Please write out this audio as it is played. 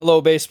Hello,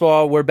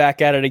 baseball. We're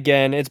back at it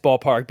again. It's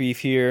Ballpark Beef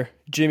here.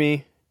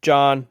 Jimmy,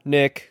 John,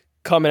 Nick,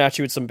 coming at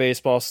you with some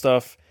baseball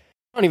stuff.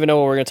 I don't even know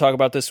what we're going to talk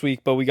about this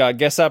week, but we got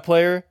Guess That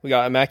Player, we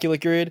got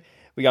Immaculate Grid,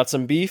 we got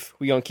some beef,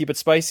 we going to keep it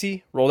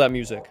spicy. Roll that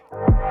music.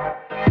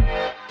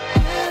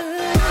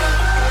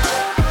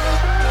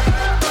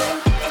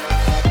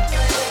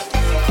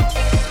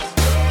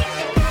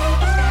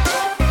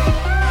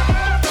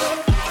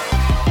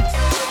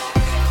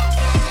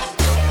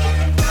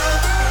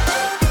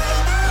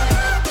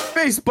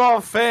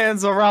 Baseball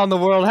fans around the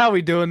world, how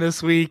we doing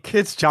this week?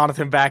 It's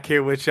Jonathan back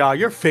here with y'all,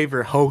 your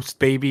favorite host,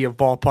 baby, of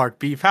Ballpark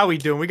Beef. How we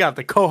doing? We got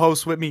the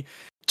co-host with me,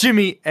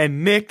 Jimmy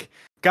and Nick.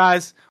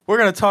 Guys, we're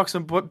going to talk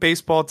some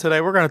baseball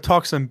today. We're going to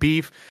talk some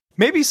beef,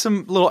 maybe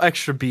some little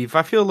extra beef.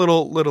 I feel a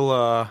little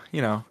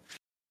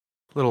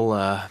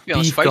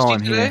beef going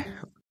today? Here.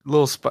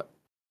 Little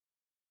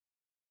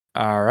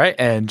All right,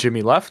 and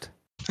Jimmy left.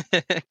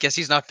 Guess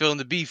he's not feeling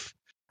the beef.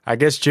 I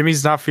guess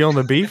Jimmy's not feeling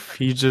the beef.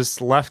 He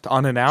just left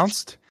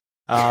unannounced.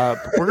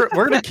 We're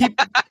gonna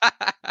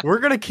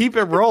keep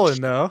it rolling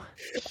though.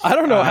 I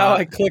don't know how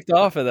I clicked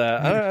off of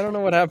that. I don't know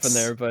what happened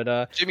there,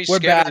 but Jimmy's we're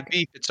scared back. of the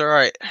beef. It's all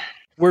right.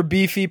 We're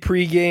beefy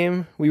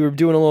pregame. We were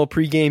doing a little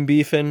pregame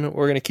beefing.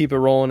 We're gonna keep it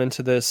rolling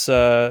into this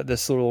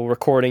little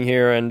recording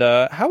here. And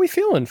how we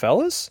feeling,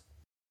 fellas?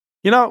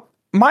 You know,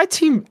 my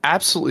team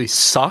absolutely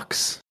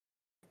sucks,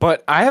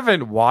 but I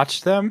haven't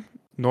watched them,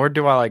 nor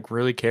do I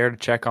really care to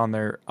check on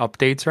their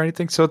updates or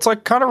anything. So it's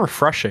kind of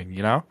refreshing,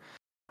 you know?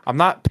 I'm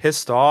not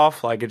pissed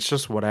off. It's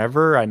just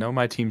whatever. I know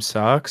my team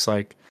sucks.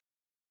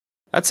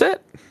 That's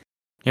it.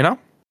 You know?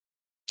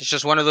 It's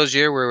just one of those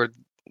years where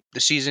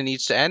the season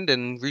needs to end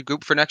and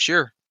regroup for next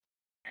year.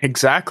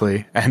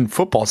 Exactly. And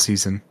football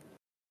season.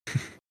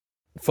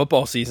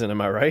 Football season, am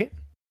I right?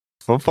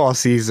 Football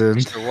season.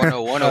 Mr.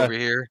 101 over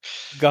here.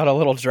 Got a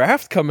little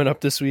draft coming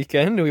up this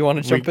weekend. Do we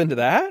want to jump into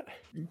that?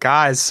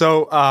 Guys,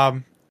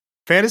 so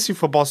fantasy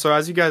football. So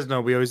as you guys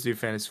know, we always do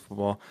fantasy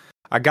football.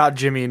 I got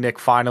Jimmy and Nick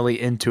finally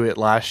into it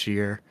last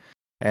year,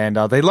 and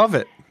they love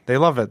it. They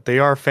love it. They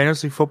are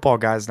fantasy football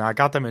guys now. I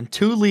got them in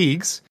 2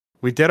 leagues.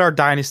 We did our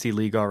Dynasty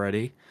League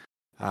already,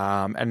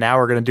 and now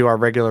we're going to do our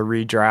regular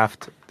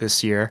redraft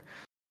this year.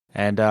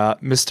 And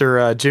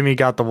Mr. Jimmy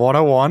got the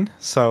 101,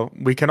 so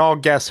we can all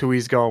guess who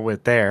he's going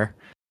with there.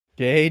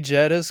 Jay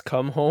Jetta's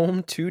come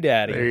home to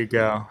daddy. There you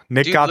go.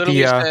 Nick Dude got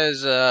literally the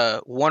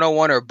says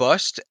 101 or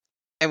bust,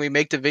 and we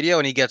make the video,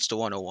 and he gets the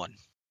 101.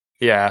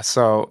 Yeah,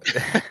 so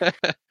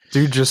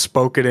dude just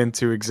spoke it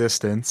into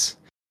existence.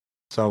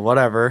 So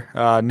whatever.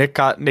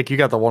 Nick, you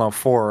got the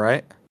 104,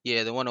 right?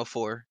 Yeah, the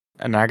 104.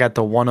 And I got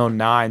the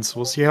 109. So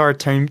we'll see how our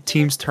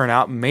teams turn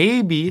out.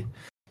 Maybe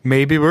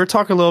we're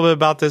talking a little bit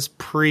about this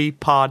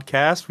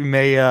pre-podcast. We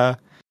may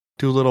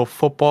do a little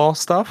football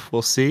stuff.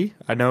 We'll see.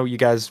 I know you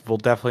guys will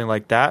definitely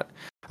like that.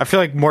 I feel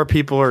like more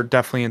people are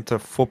definitely into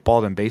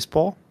football than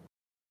baseball,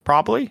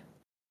 probably.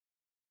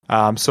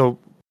 So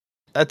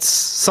that's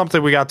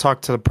something we got to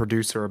talk to the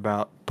producer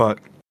about. But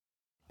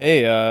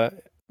hey,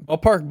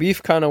 Ballpark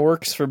Beef kind of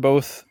works for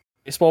both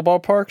baseball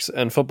ballparks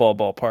and football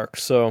ballparks.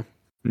 So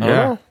I don't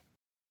know.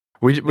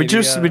 We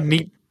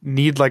would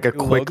need a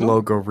quick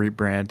logo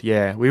rebrand.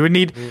 Yeah, we would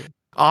need.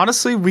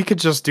 Honestly, we could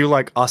just do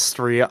us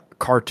 3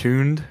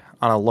 cartooned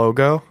on a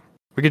logo.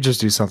 We could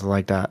just do something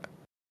like that.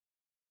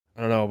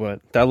 I don't know, but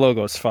that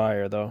logo's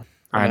fire though.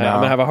 I know. I'm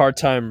gonna have a hard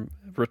time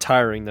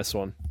retiring this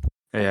one.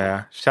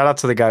 Yeah, shout out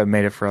to the guy who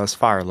made it for us.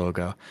 Fire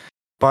logo.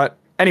 But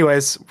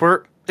anyways,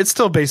 it's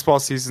still baseball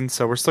season,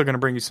 so we're still gonna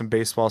bring you some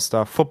baseball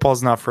stuff.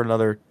 Football's not for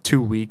another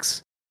 2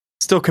 weeks.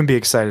 Still can be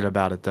excited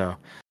about it though.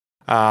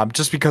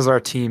 Just because our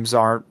teams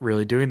aren't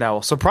really doing that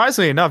well.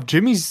 Surprisingly enough,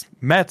 Jimmy's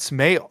Mets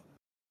may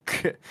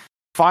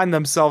find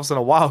themselves in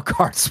a wild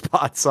card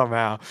spot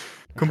somehow.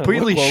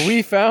 Completely. Look what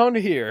we found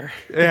here.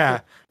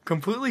 Yeah,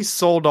 completely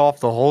sold off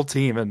the whole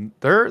team, and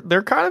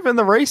they're kind of in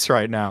the race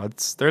right now.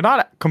 They're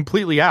not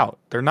completely out.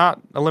 They're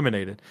not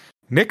eliminated.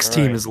 Nick's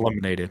team is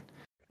eliminated.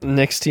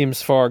 Nick's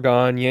team's far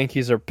gone.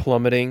 Yankees are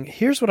plummeting.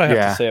 Here's what I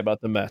have to say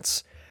about the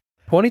Mets.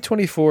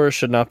 2024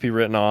 should not be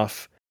written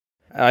off.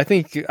 I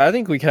think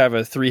we could have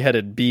a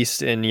 3-headed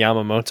beast in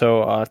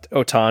Yamamoto,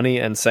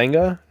 Otani, and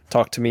Senga.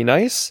 Talk to me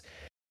nice.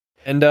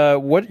 And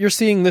what you're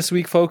seeing this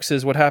week, folks,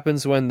 is what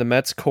happens when the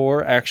Mets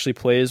core actually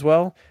plays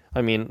well.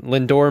 I mean,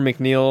 Lindor,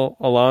 McNeil,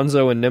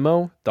 Alonso, and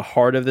Nimmo, the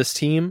heart of this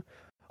team,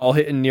 all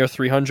hitting near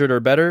 300 or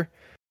better,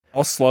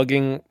 all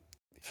slugging.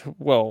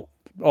 Well,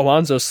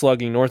 Alonso's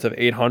slugging north of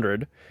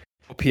 800.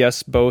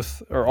 OPS,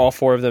 both or all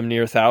 4 of them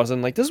near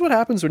 1,000. This is what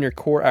happens when your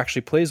core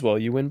actually plays well.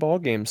 You win ball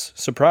games.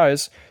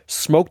 Surprise!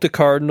 Smoke the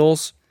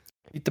Cardinals,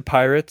 beat the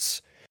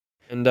Pirates,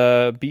 and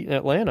beat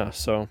Atlanta.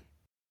 So,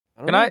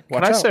 can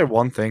I say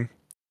one thing?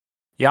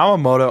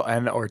 Yamamoto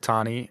and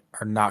Ortani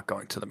are not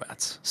going to the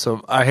Mets.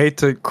 So I hate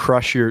to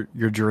crush your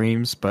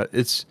dreams, but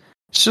it's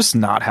just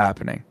not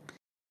happening.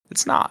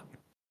 It's not.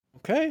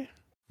 Okay.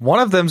 One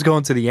of them's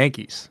going to the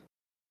Yankees.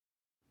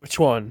 Which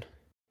one?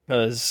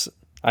 Because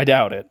I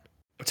doubt it.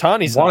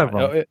 Otani's one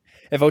not. of them.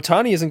 If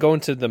Otani isn't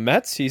going to the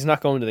Mets, he's not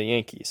going to the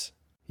Yankees.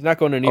 He's not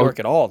going to New York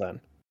at all then.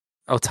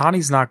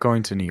 Otani's not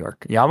going to New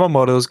York.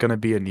 Yamamoto's going to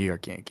be a New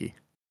York Yankee.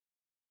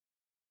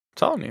 I'm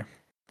telling you.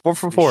 4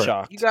 for 4.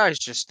 Shocked. You guys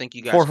just think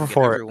you guys 4 can for get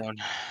 4. everyone.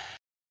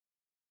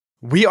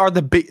 We are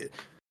the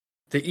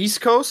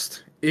East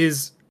Coast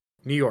is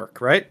New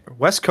York, right?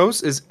 West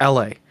Coast is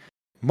LA.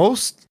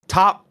 Most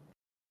top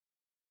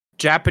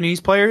Japanese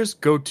players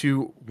go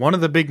to one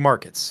of the big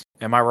markets.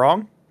 Am I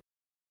wrong?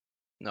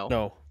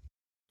 No.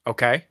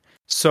 Okay.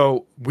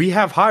 So we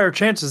have higher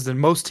chances than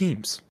most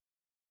teams.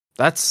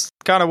 That's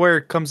kind of where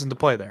it comes into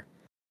play there.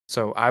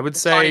 So I would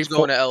say He's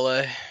going to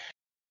LA.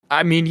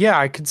 I mean, yeah,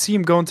 I could see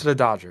him going to the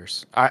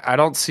Dodgers. I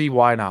don't see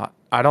why not.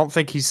 I don't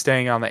think he's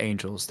staying on the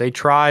Angels. They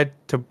tried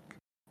to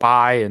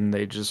buy and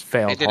they just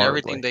failed. They did horribly.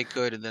 everything they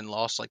could and then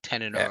lost like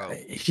 10 in a row.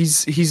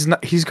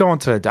 He's going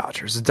to the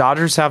Dodgers. The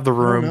Dodgers have the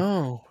room.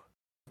 No,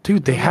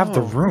 dude, they have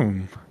the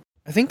room.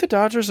 I think the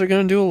Dodgers are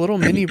going to do a little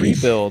mini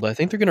rebuild. I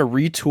think they're going to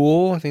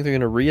retool. I think they're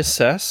going to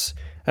reassess.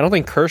 I don't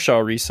think Kershaw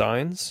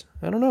resigns.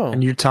 I don't know.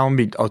 And you're telling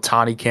me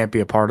Otani can't be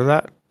a part of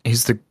that?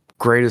 He's the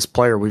greatest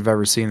player we've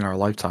ever seen in our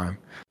lifetime.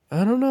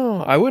 I don't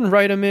know. I wouldn't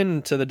write him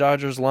into the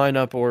Dodgers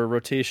lineup or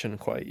rotation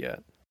quite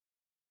yet.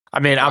 I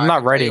mean, I'm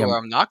not writing him.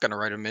 I'm not going to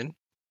write him in.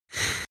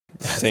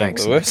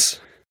 St.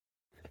 Louis.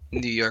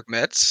 New York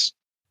Mets.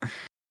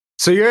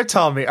 So you're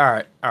telling me,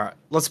 all right.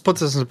 Let's put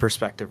this into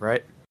perspective,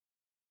 right?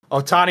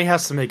 Otani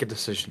has to make a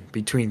decision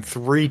between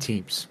 3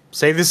 teams.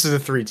 Say this is the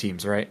 3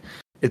 teams, right?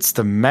 It's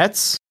the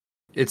Mets,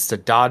 it's the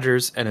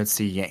Dodgers, and it's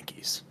the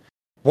Yankees.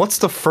 What's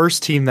the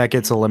first team that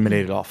gets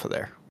eliminated off of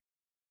there?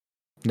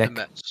 Nick? The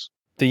Mets.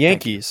 The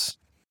Yankees.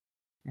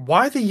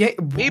 Why the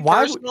Yankees? Me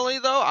personally,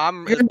 though,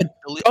 I'm You're a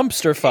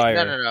dumpster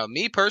fire. No.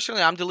 Me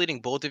personally, I'm deleting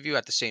both of you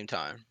at the same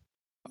time.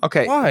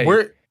 Okay, why?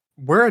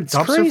 We're a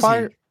dumpster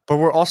fire, but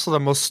we're also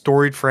the most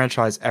storied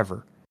franchise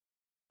ever.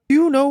 Do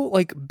you know,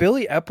 like,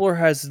 Billy Epler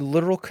has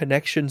literal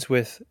connections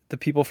with the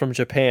people from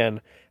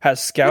Japan,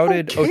 has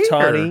scouted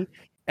Otani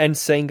and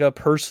Senga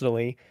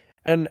personally,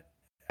 and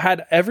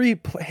had every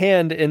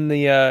hand in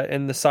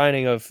the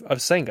signing of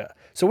Senga.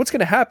 So what's going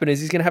to happen is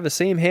he's going to have the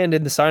same hand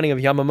in the signing of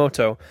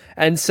Yamamoto,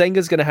 and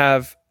Senga's going to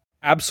have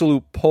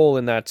absolute pull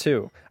in that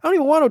too. I don't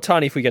even want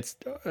Otani if we get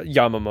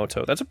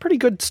Yamamoto. That's a pretty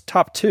good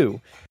top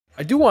 2.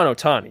 I do want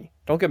Otani.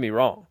 Don't get me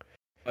wrong.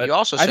 But you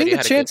also said you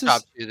had a good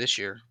top 2 this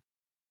year.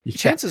 The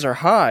chances are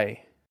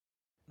high.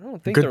 I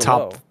don't think good they're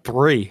top low.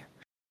 3.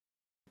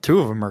 2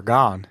 of them are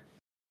gone.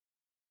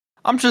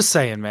 I'm just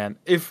saying, man.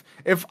 If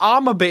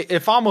I'm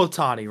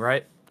Otani,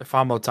 right? If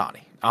I'm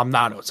Otani, I'm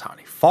not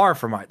Otani. Far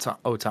from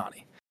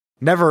Otani.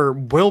 Never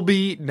will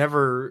be.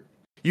 Never.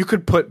 You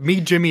could put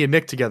me, Jimmy, and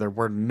Nick together.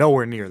 We're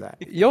nowhere near that.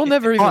 You'll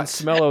never even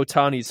smell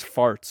Otani's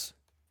farts.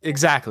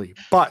 Exactly.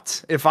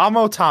 But if I'm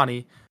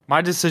Otani,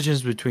 my decision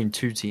is between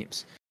 2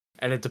 teams,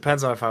 and it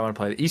depends on if I want to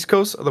play the East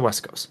Coast or the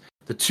West Coast.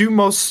 The 2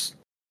 most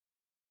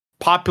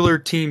popular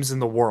teams in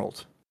the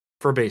world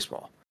for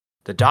baseball: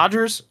 the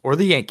Dodgers or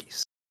the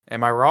Yankees.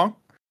 Am I wrong?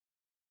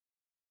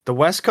 The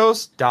West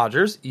Coast,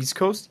 Dodgers. East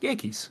Coast,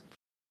 Yankees.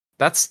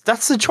 That's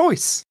the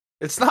choice.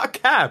 It's not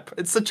cap.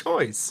 It's the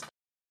choice.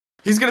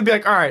 He's going to be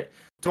like, all right,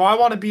 do I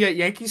want to be at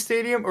Yankee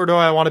Stadium or do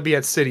I want to be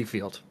at Citi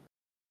Field?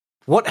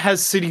 What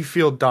has Citi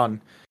Field done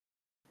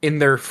in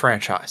their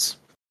franchise?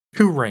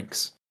 2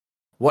 rings.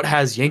 What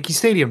has Yankee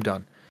Stadium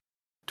done?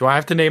 Do I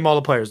have to name all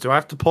the players? Do I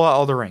have to pull out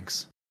all the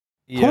rings?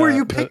 Yeah, who are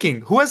you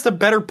picking? Who has the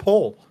better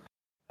pull?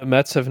 The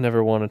Mets have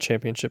never won a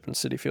championship in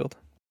Citi Field.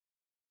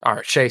 All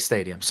right, Shea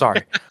Stadium.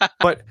 Sorry.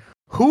 But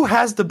who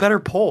has the better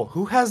pull?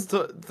 Who has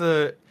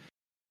the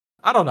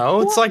I don't know.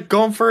 It's like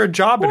going for a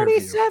job interview.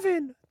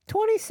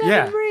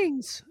 27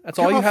 rings. That's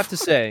all you have to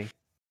say.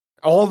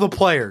 All the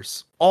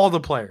players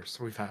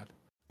we've had.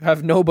 You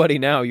have nobody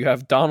now. You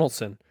have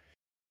Donaldson.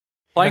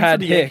 Playing for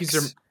the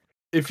Yankees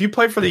if you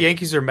play for the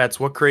Yankees or Mets,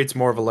 what creates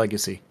more of a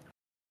legacy?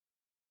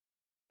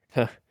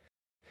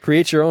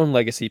 Create your own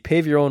legacy.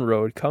 Pave your own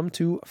road. Come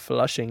to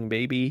Flushing,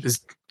 baby.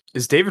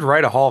 Is David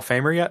Wright a Hall of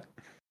Famer yet?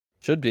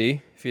 Should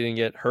be, if he didn't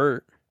get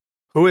hurt.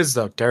 Who is,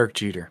 though? Derek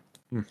Jeter.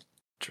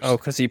 Oh,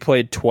 because he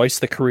played twice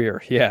the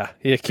career. Yeah,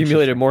 he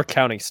accumulated more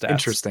counting stats.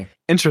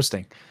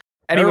 Interesting.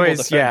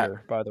 Anyways,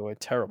 defender, by the way,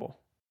 terrible.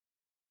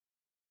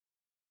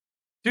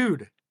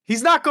 Dude,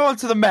 he's not going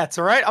to the Mets,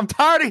 all right? I'm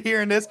tired of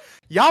hearing this.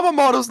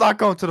 Yamamoto's not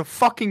going to the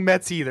fucking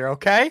Mets either,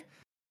 okay?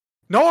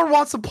 No one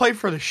wants to play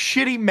for the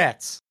shitty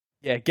Mets.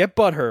 Yeah, get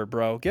butthurt,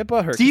 bro. Get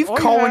butthurt. Steve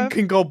Cohen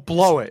can go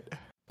blow it.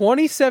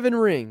 27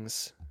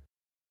 rings.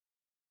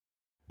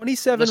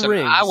 27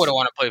 rings. I wouldn't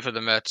want to play for the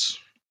Mets.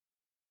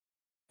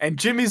 And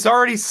Jimmy's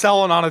already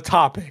selling on a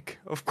topic.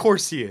 Of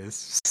course he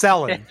is.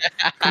 Selling.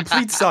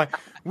 Complete selling.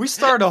 We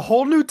started a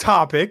whole new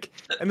topic,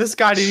 and this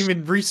guy didn't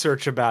even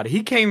research about it.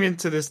 He came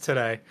into this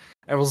today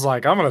and was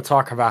like, I'm going to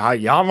talk about how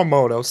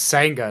Yamamoto,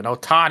 Senga, and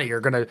Otani are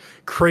going to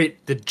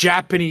create the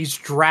Japanese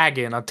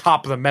dragon on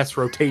top of the Mets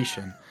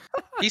rotation.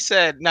 He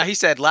said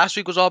last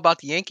week was all about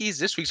the Yankees.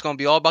 This week's going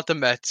to be all about the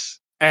Mets.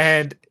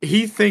 And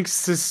he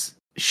thinks this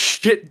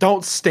shit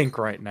don't stink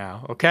right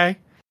now, okay?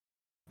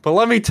 But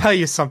let me tell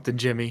you something,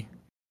 Jimmy.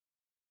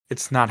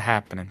 It's not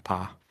happening,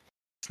 Pa.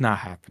 It's not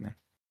happening.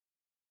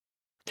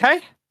 Okay?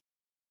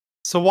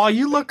 So while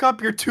you look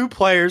up your two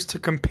players to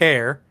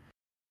compare,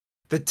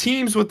 the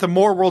teams with the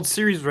more World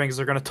Series rings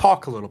are going to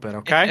talk a little bit,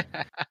 okay?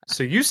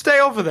 So you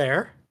stay over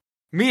there.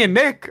 Me and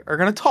Nick are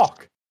going to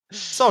talk.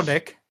 So,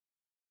 Nick.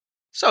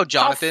 So,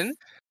 Jonathan.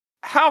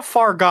 How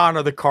far gone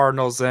are the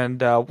Cardinals,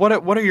 and what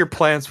are your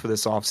plans for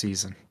this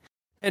offseason?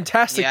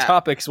 Fantastic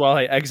topics while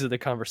I exit the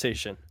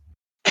conversation.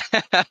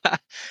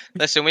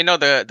 Listen, we know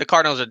the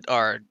Cardinals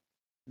are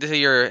this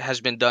year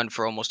has been done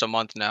for almost a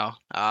month now.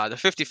 They're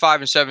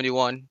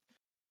 55-71.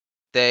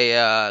 They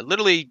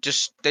literally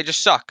just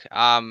suck.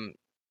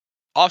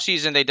 Off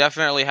season they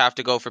definitely have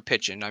to go for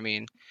pitching. I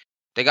mean,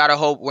 they gotta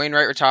hope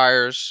Wainwright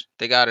retires.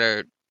 They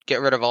gotta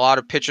get rid of a lot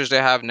of pitchers they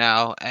have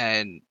now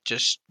and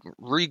just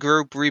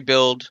regroup,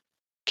 rebuild.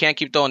 Can't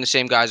keep throwing the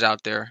same guys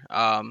out there.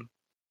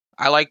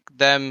 I like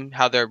them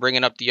how they're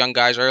bringing up the young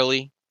guys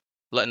early,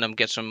 letting them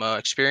get some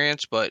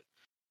experience. But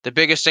the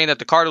biggest thing that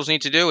the Cardinals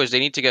need to do is they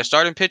need to get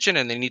starting pitching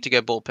and they need to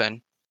get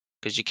bullpen,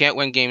 because you can't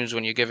win games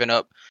when you're giving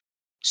up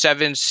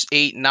 7,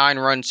 8, 9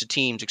 runs to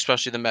teams,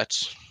 especially the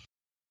Mets.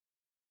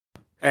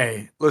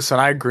 Hey, listen,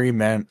 I agree,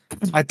 man.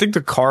 I think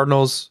the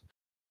Cardinals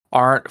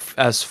aren't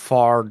as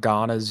far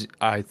gone as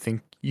I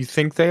think you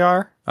think they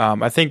are.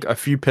 I think a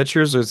few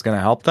pitchers is going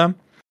to help them.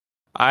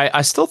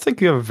 I still think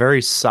you have a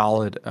very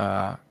solid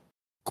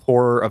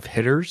core of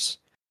hitters.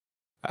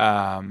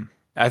 I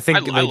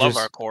think I love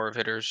our core of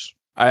hitters.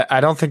 I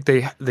don't think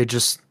they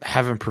just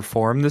haven't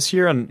performed this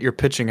year, and your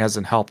pitching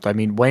hasn't helped. I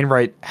mean,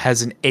 Wainwright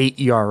has an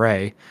 8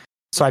 ERA.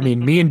 So, I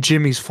mean, me and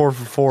Jimmy's 4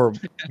 for 4.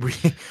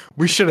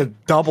 We should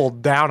have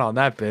doubled down on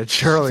that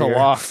bitch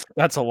earlier.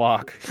 That's a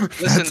lock.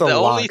 Listen, the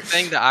only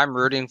thing that I'm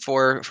rooting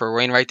for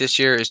Wainwright this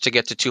year is to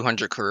get to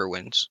 200 career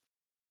wins.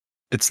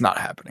 It's not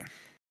happening.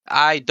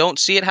 I don't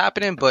see it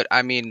happening, but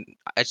I mean,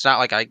 it's not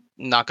like I'm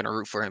not going to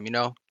root for him, you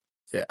know?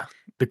 Yeah.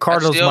 The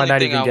Cardinals might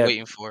not even get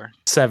waiting for.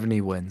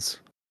 70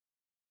 wins.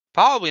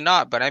 Probably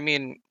not, but I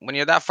mean, when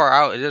you're that far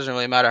out, it doesn't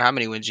really matter how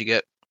many wins you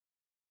get.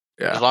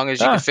 Yeah. As long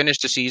as you can finish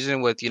the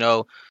season with,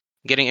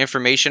 getting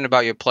information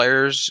about your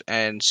players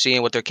and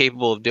seeing what they're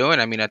capable of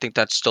doing, I mean, I think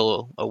that's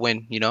still a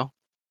win, you know?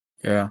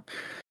 Yeah.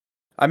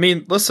 I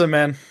mean, listen,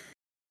 man.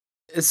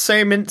 It's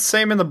same in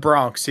the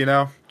Bronx,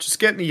 Just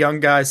getting the young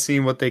guys,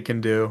 seeing what they can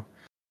do,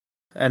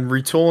 and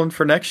retooling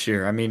for next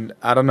year. I mean,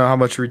 I don't know how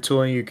much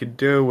retooling you could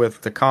do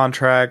with the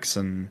contracts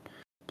and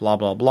blah,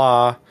 blah,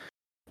 blah.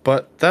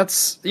 But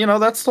that's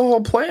the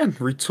whole plan.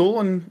 Retool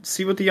and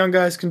see what the young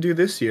guys can do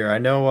this year. I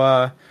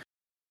know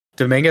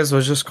Dominguez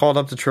was just called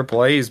up to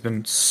AAA. He's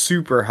been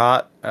super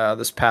hot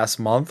this past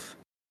month.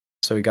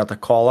 So he got the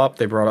call up.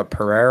 They brought up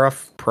Pereira.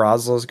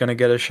 Peraza's going to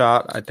get a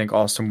shot. I think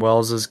Austin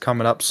Wells is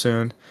coming up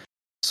soon.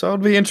 So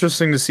it'll be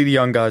interesting to see the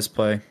young guys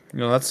play.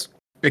 That's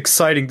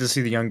exciting to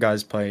see the young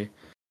guys play. A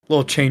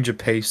little change of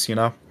pace,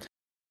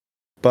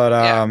 But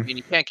I mean,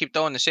 you can't keep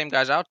throwing the same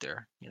guys out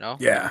there,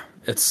 Yeah,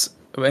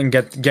 and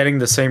getting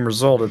the same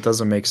result, it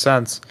doesn't make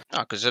sense. No,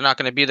 because they're not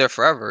going to be there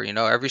forever.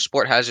 Every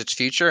sport has its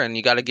future, and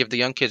you got to give the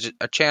young kids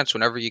a chance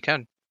whenever you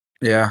can.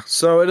 Yeah,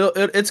 so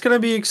it's going to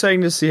be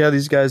exciting to see how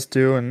these guys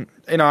do,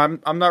 and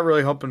I'm not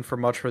really hoping for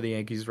much for the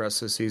Yankees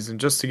rest of the season,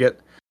 just to get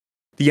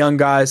the young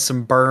guys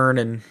some burn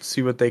and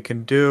see what they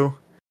can do.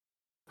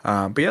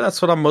 But yeah,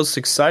 that's what I'm most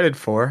excited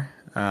for.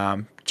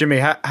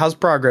 Jimmy, how's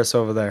progress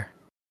over there?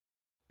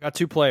 Got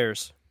 2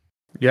 players.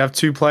 You have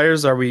 2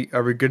 players. Are we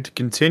good to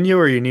continue,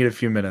 or you need a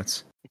few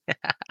minutes?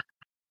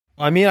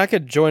 I mean, I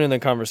could join in the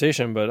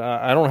conversation, but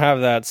I don't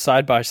have that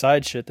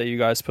side-by-side shit that you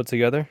guys put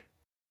together.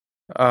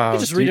 I could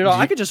just read it off.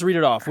 I could just read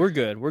it off. We're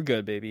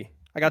good, baby.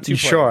 I got 2 players.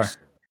 Sure?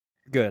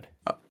 Good.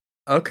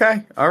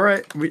 Okay. All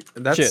right.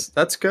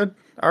 That's good.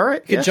 All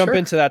right. You can jump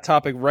into that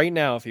topic right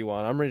now if you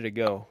want. I'm ready to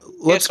go.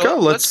 Let's go.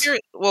 Let's hear.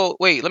 Well,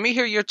 wait. Let me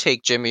hear your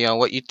take, Jimmy, on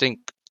what you think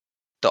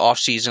the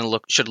offseason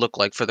should look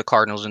like for the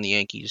Cardinals and the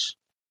Yankees.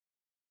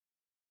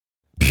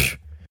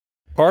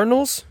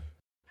 Cardinals,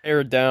 tear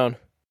it down.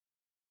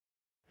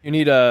 You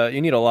need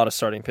a lot of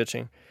starting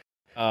pitching.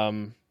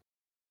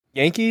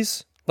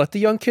 Yankees, let the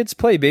young kids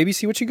play, baby.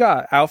 See what you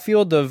got.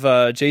 Outfield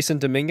of Jason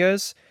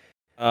Dominguez.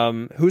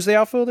 Who's the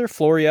outfielder?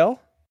 Florial?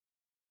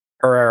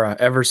 Pereira,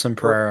 Everson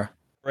Pereira.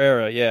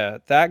 Pereira, yeah,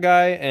 that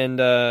guy and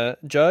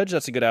Judge.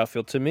 That's a good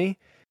outfield to me.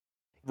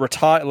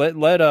 Retire.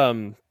 Let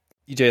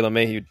EJ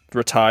LeMahieu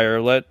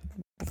retire. Let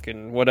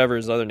fucking whatever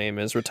his other name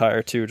is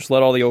retire too. Just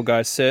let all the old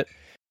guys sit,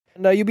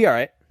 and you'll be all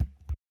right.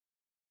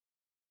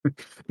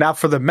 Now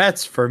for the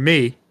Mets, for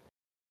me,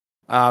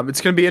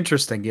 it's going to be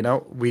interesting.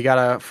 We got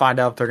to find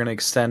out if they're going to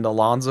extend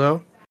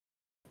Alonso,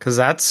 because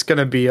that's going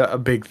to be a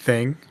big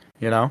thing.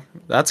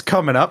 That's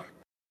coming up.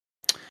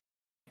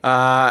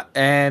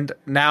 And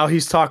now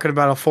he's talking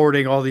about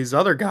affording all these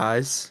other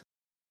guys,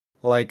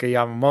 like a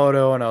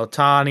Yamamoto and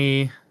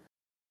Ohtani.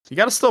 You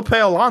got to still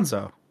pay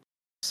Alonso.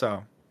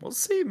 So we'll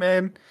see,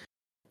 man.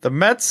 The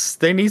Mets,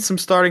 they need some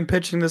starting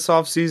pitching this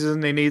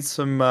offseason. They need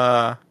some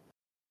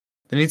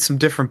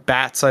different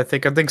bats, I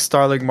think. I think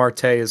Starling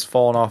Marte has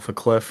fallen off a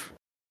cliff.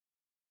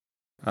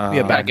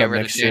 Back get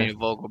rid of Danny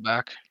Vogel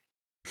back.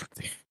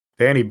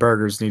 Danny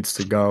Burgers needs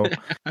to go.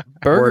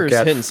 Burgers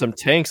hitting some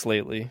tanks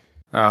lately.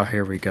 Oh,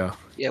 here we go.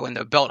 Yeah, when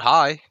they're belt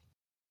high.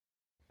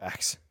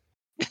 Facts.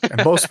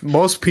 And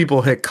most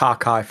people hit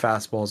cock high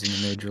fastballs in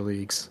the major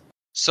leagues.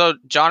 So,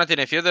 Jonathan,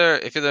 if you're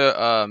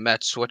the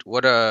Mets, what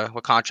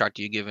contract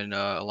are you giving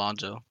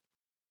Alonso?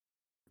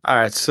 All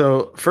right,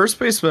 so first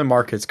baseman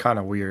market's kind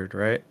of weird,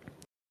 right?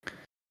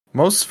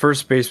 Most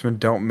first basemen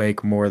don't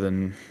make more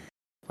than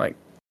like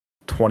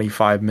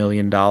 $25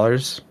 million.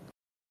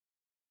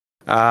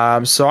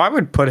 So I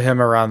would put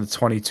him around the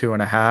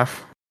 22.5.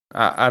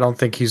 I don't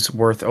think he's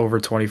worth over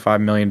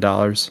 $25 million.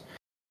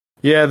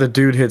 Yeah, the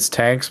dude hits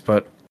tanks,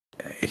 but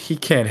he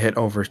can't hit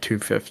over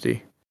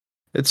 250.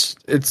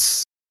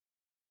 It's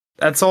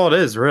that's all it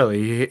is,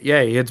 really.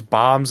 He hits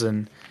bombs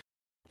and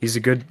he's a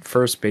good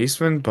first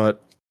baseman,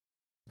 but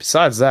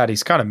besides that,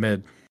 he's kind of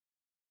mid.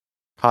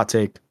 Hot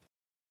take.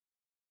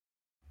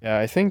 Yeah,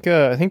 I think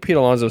Pete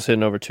Alonso's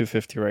hitting over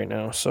 250 right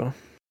now. So,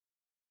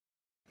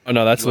 oh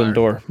no, that's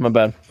Lindor. My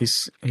bad.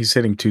 He's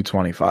hitting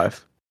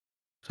 225.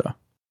 So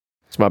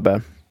it's my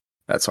bad.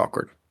 That's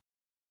awkward.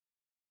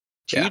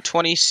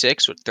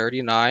 226 with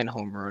 39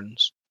 home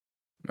runs.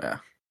 Yeah,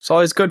 it's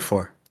all he's good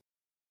for.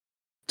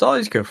 It's all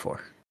he's good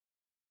for.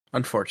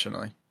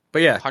 Unfortunately,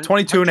 but yeah,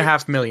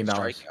 $22.5 million.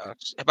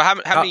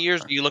 But how many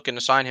years are you looking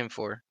to sign him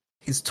for?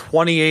 He's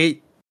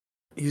 28.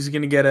 He's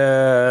gonna get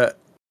a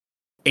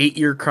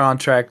 8-year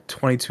contract,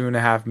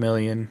 $22.5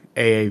 million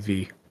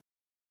AAV.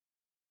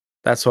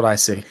 That's what I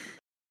see.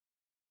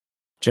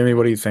 Jimmy,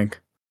 what do you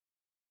think?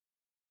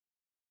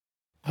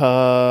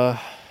 Yeah,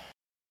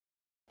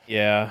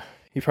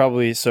 he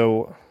probably.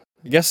 So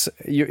I guess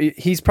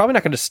he's probably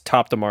not going to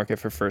top the market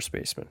for first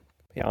baseman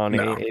on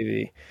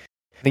AAV. I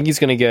think he's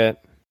going to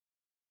get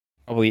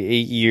probably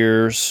 8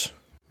 years.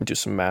 Let me do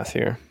some math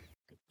here.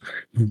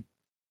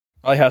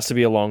 Probably has to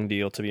be a long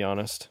deal, to be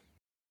honest.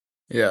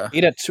 Yeah,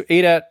 8 at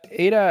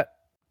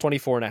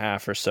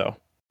 24.5 or so.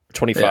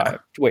 25. Yeah.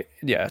 Wait,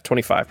 yeah,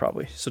 25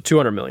 probably. So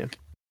 200 million.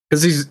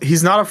 because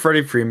he's not a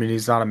Freddie Freeman.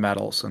 He's not a Matt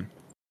Olson.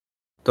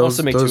 He wants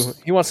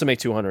to make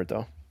 200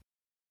 though.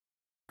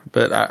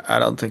 But I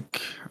don't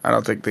think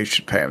they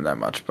should pay him that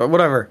much. But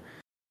whatever.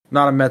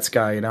 Not a Mets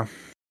guy, you know.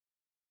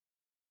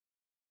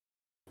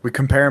 We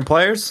comparing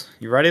players?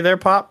 You ready there,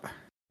 Pop?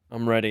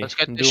 I'm ready. Let's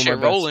get this shit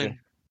rolling.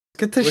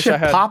 Get this shit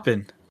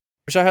popping.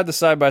 Wish I had the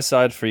side by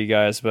side for you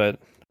guys, but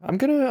I'm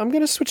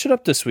gonna switch it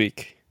up this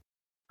week.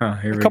 Oh,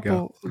 here we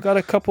go. Got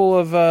a couple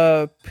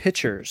of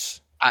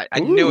pitchers.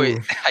 I knew it.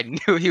 I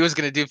knew he was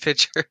gonna do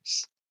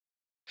pitchers.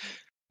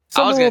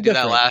 I was gonna do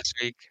that last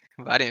week,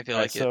 but I didn't feel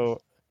like it.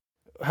 So,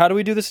 how do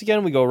we do this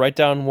again? We go write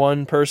down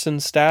one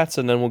person's stats,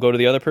 and then we'll go to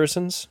the other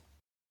person's.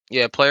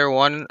 Yeah, player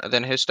 1,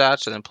 then his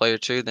stats, and then player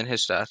 2, then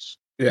his stats.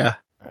 Yeah.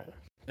 Right.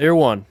 Player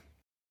 1.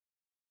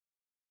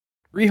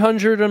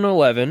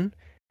 311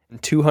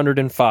 and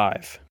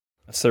 205.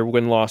 That's their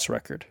win-loss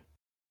record.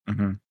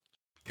 Mm-hmm.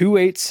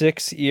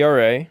 2.86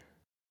 ERA.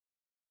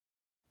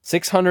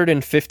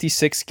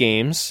 656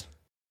 games.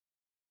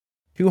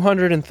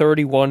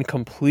 231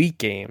 complete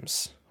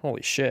games.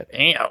 Holy shit.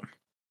 Damn.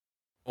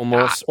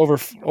 Almost over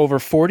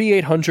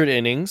 4,800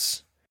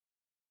 innings.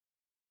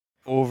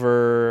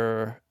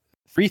 Over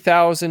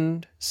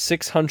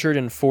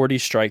 3,640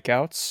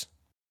 strikeouts.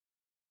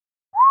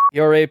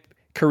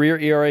 Career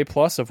ERA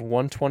plus of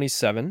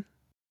 127.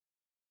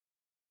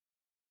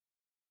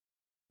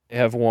 They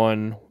have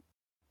won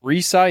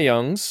 3 Cy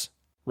Youngs,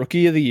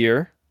 Rookie of the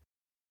Year,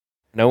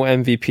 no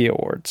MVP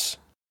awards.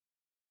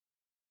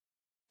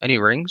 Any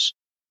rings?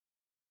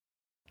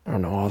 I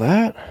don't know all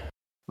that.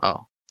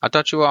 Oh, I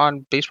thought you were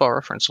on Baseball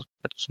Reference.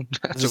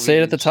 Does it say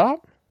it at the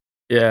top?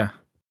 Yeah.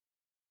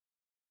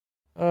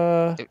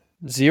 0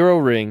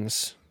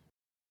 rings.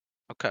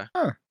 Okay.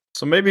 Huh.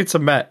 So maybe it's a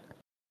Met.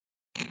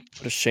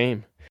 What a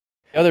shame.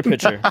 The other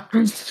pitcher.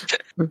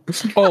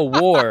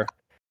 WAR.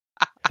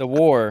 The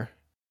WAR.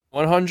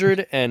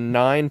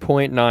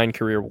 109.9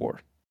 career WAR.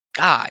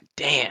 God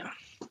damn.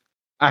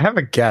 I have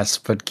a guess,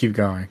 but keep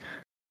going.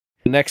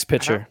 The next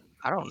pitcher.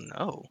 I don't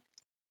know.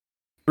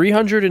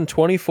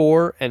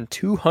 324 and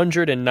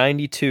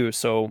 292.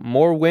 So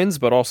more wins,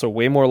 but also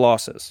way more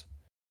losses.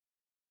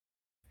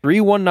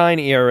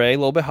 3.19 ERA, a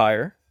little bit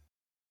higher.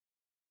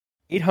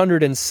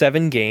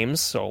 807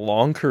 games, so a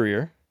long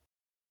career.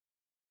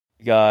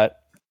 We got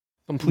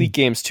complete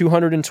games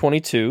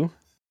 222.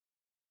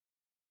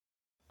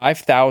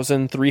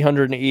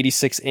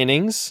 5,386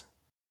 innings,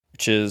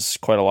 which is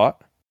quite a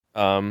lot.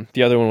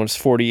 The other one was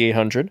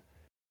 4,800.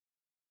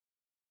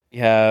 We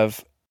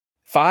have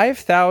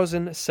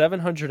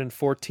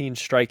 5,714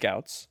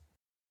 strikeouts.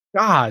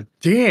 God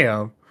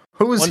damn.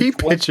 Who was he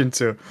pitching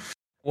to?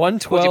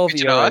 112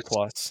 ERA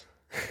plus.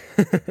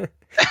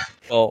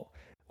 Well,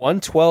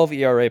 112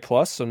 ERA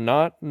plus, so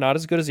not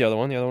as good as the other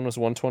one. The other one was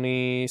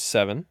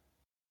 127.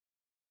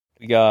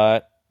 We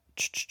got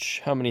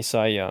how many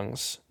Cy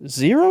Youngs?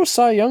 0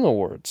 Cy Young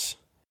awards.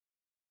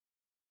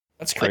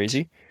 That's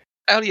crazy.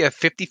 How do you have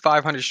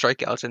 5,500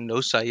 strikeouts and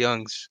no Cy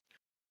Youngs?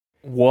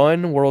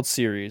 1 World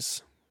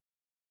Series.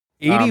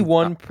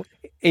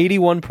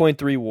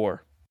 81.3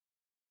 WAR.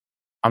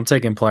 I'm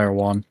taking player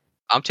 1.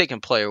 I'm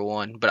taking player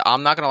one, but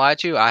I'm not gonna lie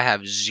to you. I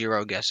have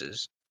zero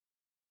guesses.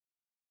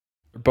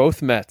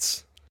 Both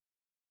Mets.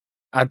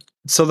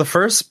 So the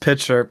first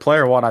pitcher,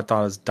 player one, I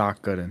thought was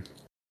Doc Gooden.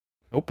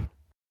 Nope.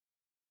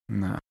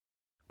 No.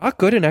 Doc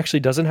Gooden actually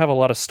doesn't have a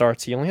lot of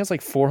starts. He only has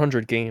like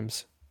 400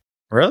 games.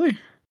 Really?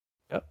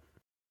 Yep.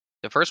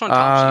 The first one,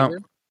 Tom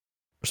Seaver.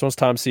 First one's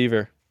Tom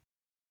Seaver.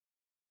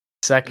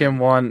 Second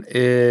one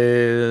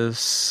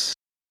is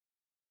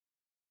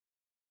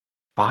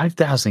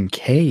 5,000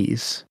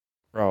 Ks.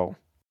 Bro.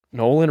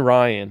 Nolan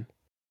Ryan.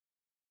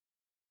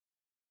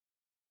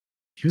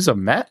 He was a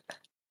Met?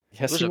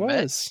 Yes, he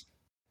was.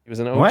 He was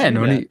an OG when?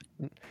 Met. When he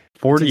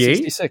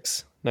 48?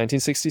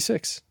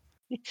 1966.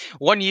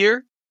 1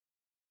 year?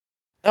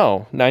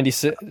 No,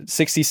 96,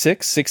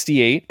 66,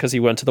 68, because he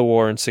went to the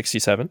war in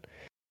 67.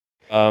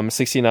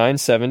 69,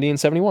 70, and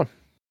 71.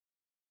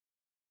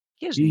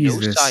 He has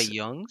Jesus. no Cy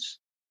Youngs?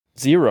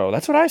 0.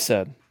 That's what I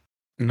said.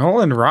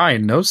 Nolan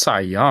Ryan, no Cy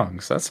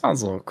Youngs. That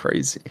sounds a little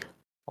crazy.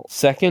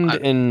 Second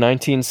in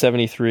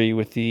 1973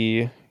 with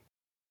the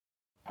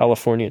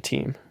California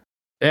team.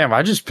 Damn,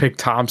 I just picked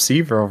Tom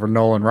Seaver over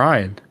Nolan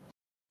Ryan.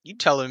 You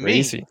telling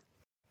Crazy. me?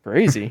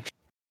 Crazy.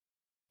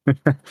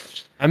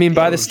 I mean,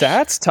 by the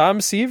stats, Tom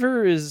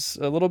Seaver is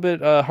a little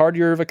bit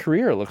hardier of a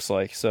career, it looks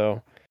like.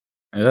 So,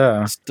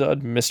 yeah.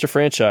 Stud, Mr.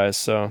 Franchise.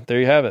 So, there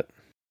you have it.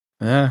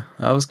 Yeah,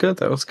 that was good.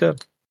 That was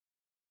good.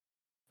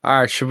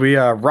 All right, should we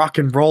rock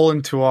and roll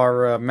into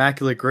our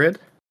immaculate grid?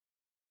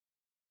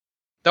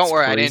 Don't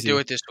worry, I didn't do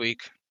it this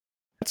week.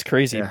 That's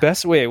crazy.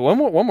 Yeah. One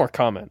more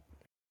comment.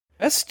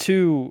 Best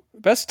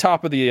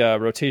top of the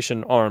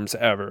rotation arms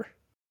ever.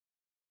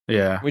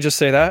 Yeah. Can we just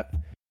say that?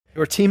 We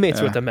were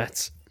teammates with the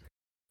Mets.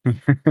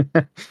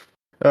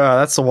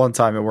 That's the one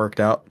time it worked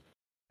out.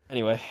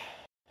 Anyway,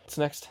 what's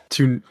next?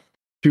 Two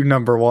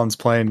number ones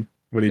playing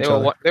with each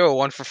other. They were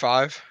 1 for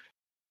 5.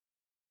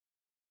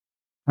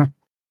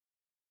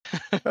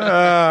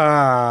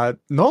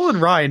 Nolan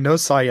Ryan, no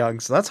Cy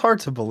Youngs. That's hard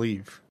to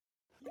believe.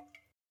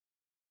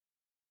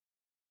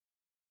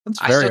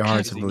 That's very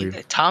hard to believe.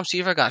 That Tom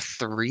Seaver got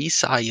 3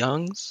 Cy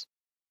Youngs.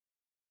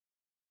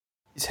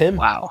 He's him.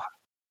 Wow.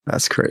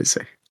 That's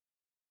crazy.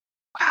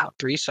 Wow,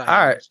 3 Cy Youngs.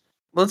 All right,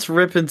 let's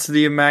rip into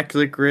the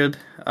immaculate grid.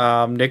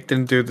 Nick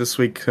didn't do it this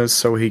week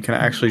so he can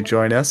actually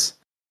join us.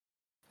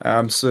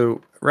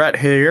 So right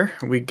here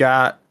we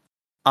got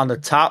on the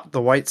top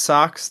the White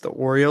Sox, the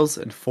Orioles,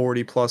 and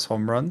 40 plus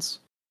home runs.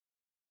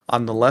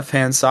 On the left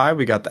hand side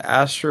we got the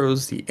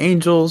Astros, the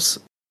Angels,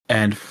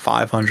 and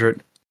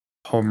 500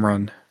 home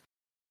run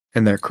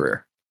in their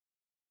career.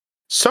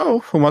 So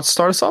who wants to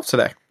start us off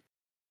today?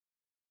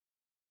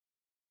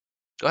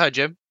 Go ahead,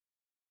 Jim.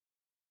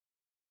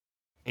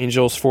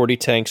 Angels, 40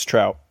 tanks,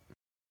 Trout.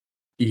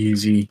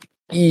 Easy.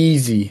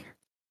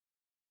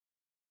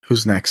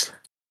 Who's next?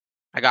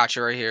 I got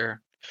you right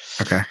here.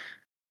 Okay.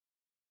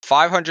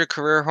 500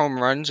 career home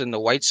runs in the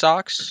White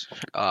Sox.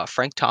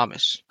 Frank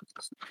Thomas.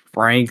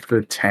 Frank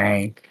the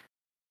Tank.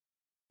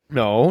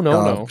 No.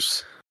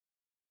 Dubs.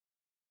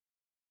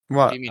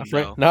 What?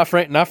 Not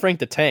Frank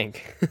the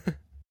Tank.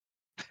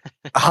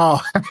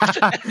 Oh.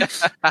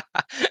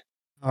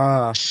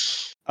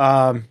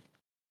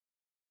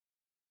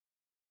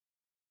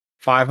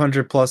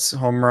 500 plus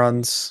home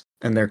runs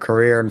in their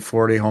career and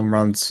 40 home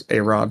runs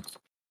A-Rod.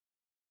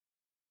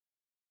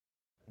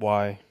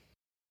 Why?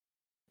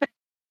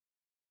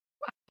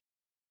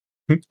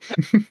 That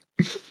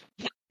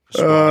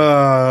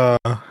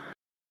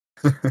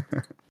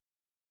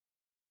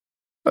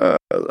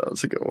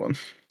was a good one.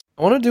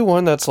 I want to do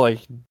one that's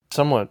like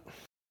somewhat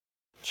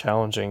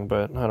challenging,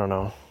 but I don't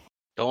know.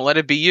 Don't let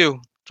it be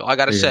you. That's all I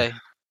gotta say.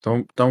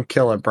 Don't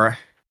kill it, bruh.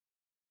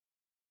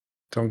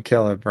 Don't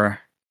kill it, bruh.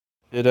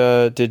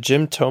 Did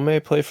Jim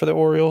Thome play for the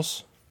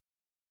Orioles?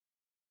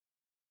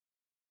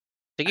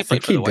 I think he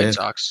played for the White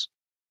Sox.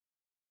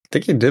 I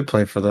think he did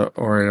play for the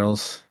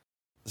Orioles.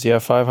 Does he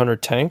have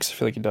 500 tanks? I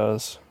feel like he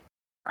does.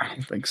 I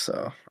don't think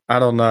so. I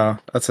don't know.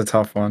 That's a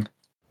tough one.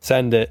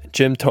 Send it.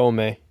 Jim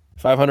Thome.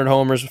 500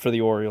 homers for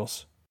the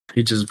Orioles.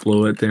 He just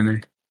blew it, didn't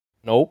he?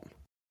 Nope.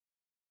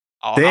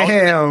 Oh,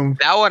 damn.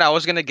 That one I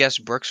was going to guess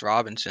Brooks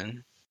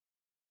Robinson.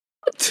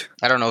 What?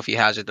 I don't know if he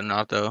has it or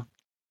not, though.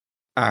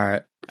 All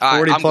right.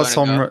 40 plus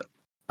home run.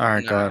 All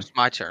right, go ahead. It's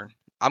my turn.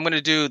 I'm going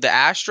to do the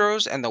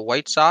Astros and the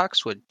White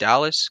Sox with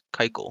Dallas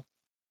Keuchel.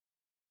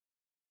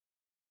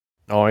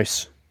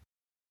 Nice.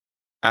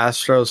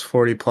 Astros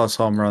 40 plus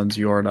home runs,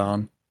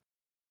 Jordan.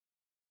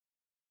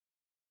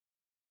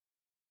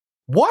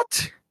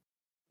 What?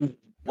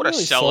 What a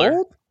seller.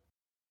 Sold?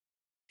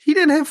 He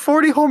didn't have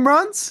 40 home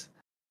runs?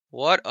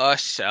 What a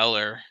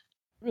seller.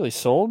 Really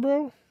sold,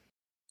 bro?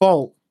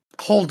 Well,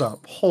 hold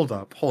up.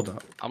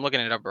 I'm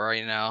looking it up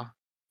right now.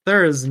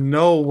 There is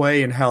no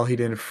way in hell he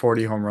didn't have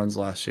 40 home runs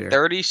last year.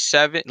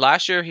 37.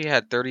 Last year he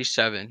had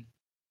 37.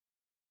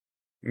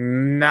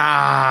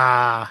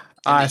 Nah.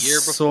 And the year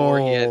before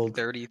he had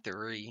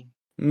 33.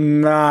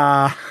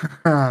 Nah.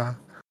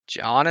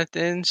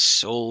 Jonathan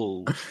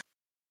sold.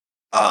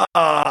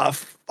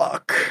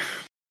 Fuck.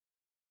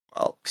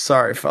 Well,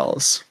 sorry,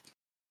 fellas.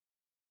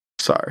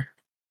 Sorry.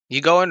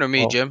 You going or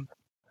me, Well, Jim?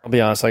 I'll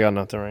be honest, I got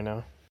nothing right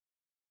now.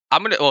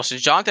 Well,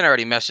 since Jonathan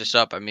already messed this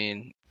up, I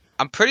mean,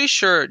 I'm pretty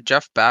sure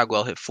Jeff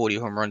Bagwell hit 40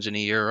 home runs in a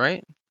year,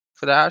 right?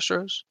 For the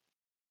Astros?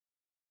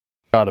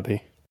 Gotta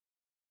be.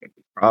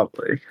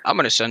 Probably. I'm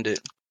going to send it.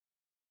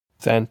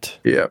 Sent.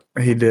 Yeah,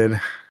 he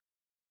did.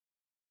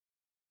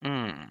 You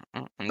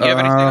have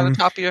anything on the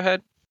top of your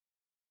head,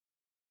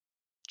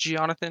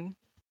 Jonathan?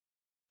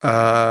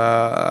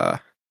 Yes.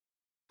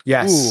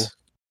 Ooh,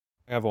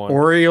 I have one.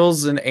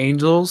 Orioles and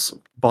Angels,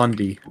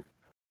 Bundy.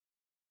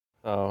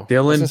 Oh,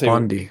 Dylan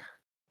Bundy.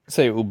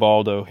 Say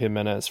Ubaldo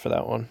Jimenez for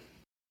that one.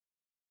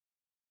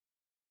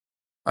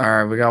 All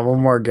right, we got one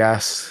more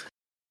guess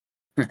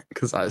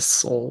because I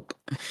sold.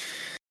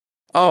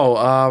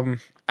 Oh,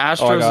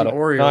 Astros and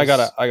Orioles. No, I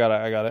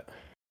got it.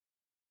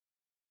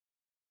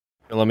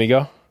 Let me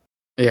go.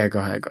 Yeah, go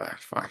ahead.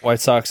 Fine. White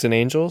Sox and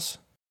Angels.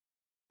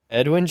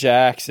 Edwin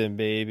Jackson,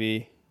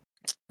 baby.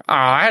 Oh,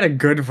 I had a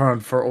good one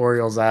for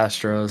Orioles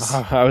Astros.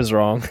 I was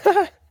wrong.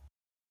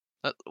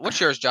 What's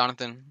yours,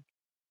 Jonathan?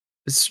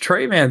 It's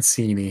Trey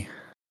Mancini.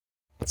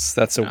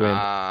 That's a win.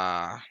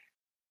 All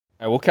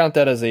right, we'll count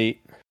that as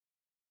 8.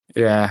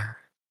 Yeah.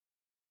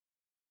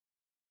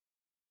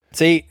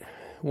 It's 8.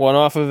 One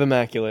off of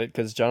Immaculate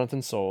because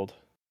Jonathan sold.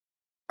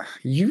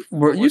 You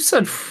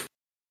said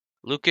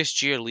Lucas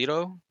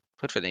Giolito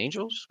played for the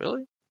Angels?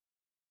 Really?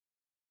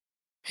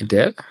 he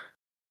did?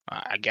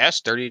 I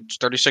guess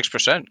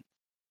 36%.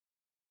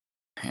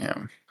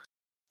 Damn.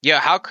 Yeah,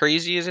 how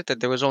crazy is it that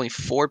there was only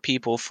 4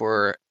 people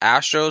for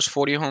Astros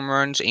 40 home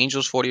runs,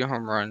 Angels 40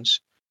 home runs,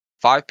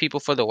 5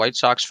 people for the White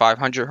Sox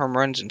 500 home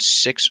runs, and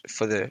 6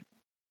 for the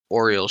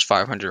Orioles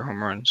 500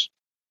 home runs.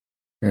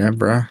 Yeah,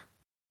 bro.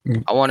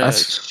 I want to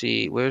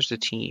see, where's the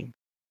team?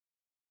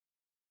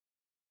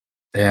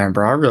 Damn,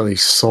 bro, I really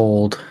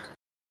sold.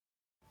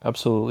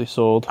 Absolutely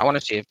sold. I want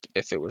to see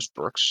if it was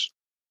Brooks.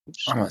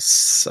 Oops. I'm a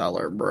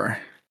seller, bro.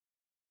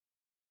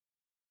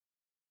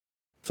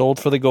 Sold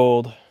for the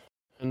gold.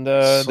 And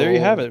there you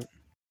have it.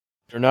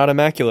 You're not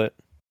immaculate.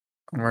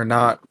 We're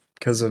not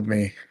because of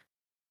me.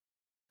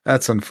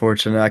 That's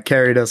unfortunate. I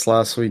carried us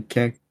last week.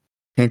 Can't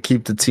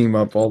keep the team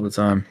up all the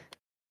time.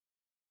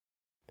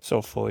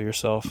 So full of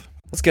yourself.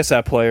 Let's guess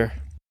that player.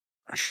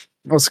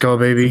 Let's go,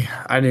 baby.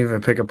 I didn't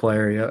even pick a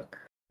player yet.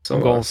 So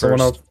I'm going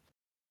first.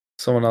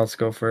 Someone else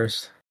go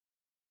first.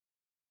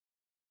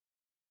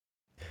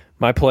 It's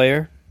My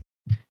player.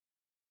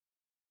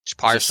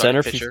 probably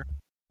a pitcher.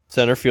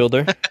 Center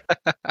fielder.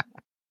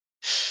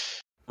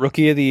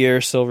 Rookie of the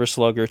Year, Silver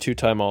Slugger,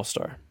 2-time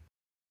All-Star.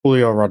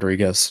 Julio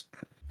Rodriguez.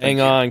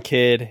 Bang on,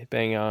 kid.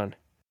 Bang on.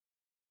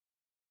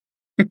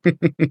 I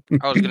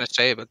was going to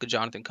say it, but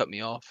Jonathan cut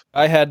me off.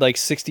 I had like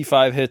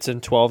 65 hits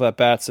and 12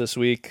 at-bats this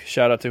week.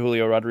 Shout out to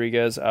Julio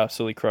Rodriguez.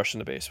 Absolutely crushing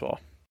the baseball.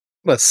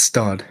 What a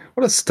stud.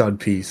 What a stud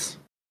piece.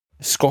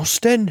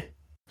 Disgusting.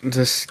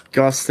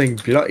 Disgusting.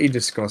 Bloody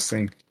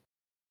disgusting.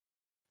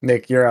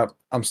 Nick, you're up.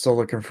 I'm still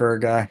looking for a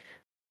guy.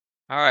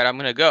 All right, I'm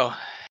going to go.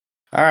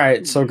 All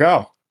right, so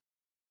go.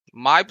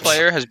 My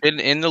player has been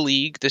in the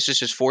league. This is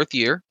his 4th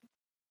year.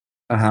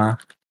 Uh-huh.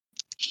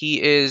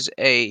 He is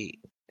a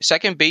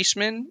second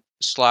baseman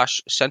 /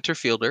 center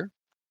fielder.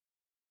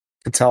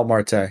 Ketel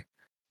Marte.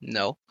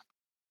 No.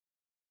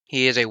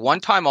 He is a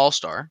 1-time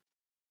All-Star.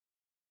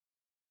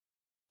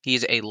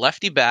 He's a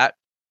lefty bat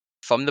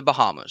from the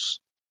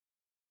Bahamas.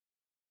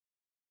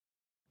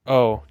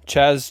 Oh,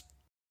 Chaz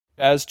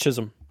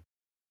Chisholm.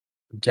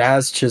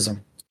 Jazz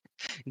Chisholm.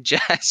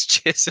 Jazz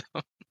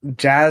Chisholm.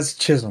 Jazz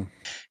Chisholm.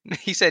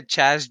 He said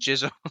Chaz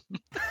Chisholm.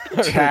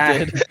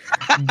 Chad.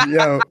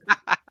 Yo.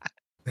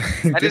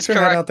 That is your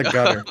head correct. out the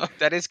gutter.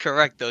 That is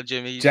correct, though,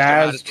 Jimmy. You Jazz just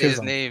know how to say his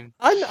Chisholm. name.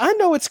 I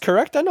know it's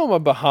correct. I know my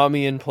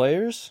Bahamian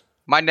players.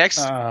 My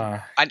next,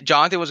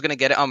 Jonathan was gonna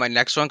get it on my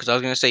next one because I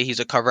was gonna say he's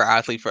a cover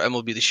athlete for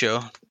MLB The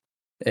Show.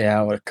 Yeah,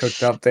 I would have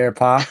cooked up there,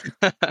 Pa.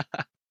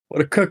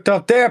 Would have cooked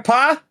up there,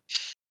 Pa.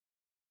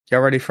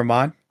 Y'all ready for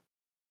mine?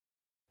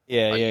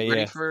 Yeah, Are yeah, you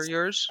ready yeah. for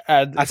yours?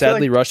 It's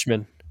Adley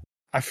Rutschman.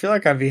 I feel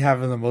like I'd be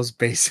having the most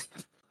basic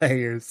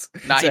players.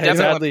 Nah, he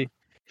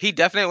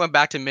definitely went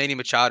back to Manny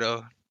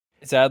Machado.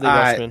 It's Adley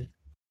Rutschman.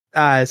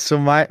 Alright, so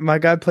my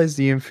guy plays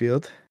the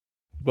infield.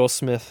 Will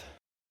Smith.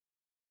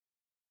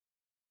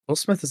 Will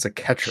Smith is a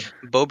catcher.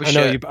 Bo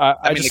Bichette.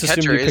 I just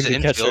assumed you picked the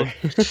catcher.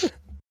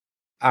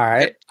 All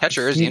right.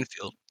 Catcher is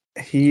infield.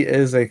 He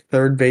is a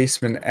third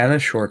baseman and a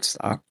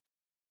shortstop.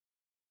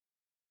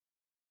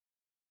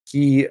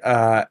 He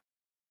has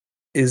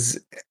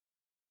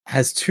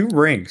 2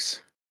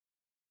 rings.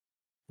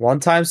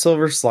 1-time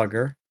Silver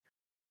Slugger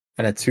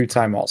and a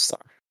 2-time All-Star.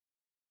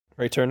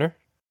 Ray Turner?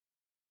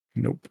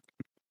 Nope.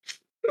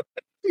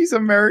 He's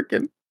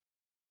American.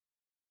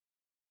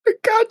 I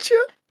gotcha.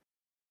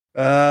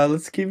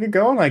 Let's keep it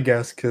going, I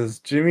guess, because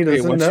Jimmy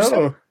doesn't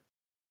know.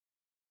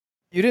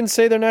 You didn't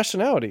say their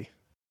nationality.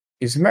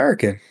 He's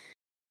American.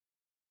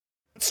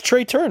 It's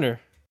Trey Turner.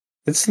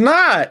 It's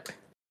not.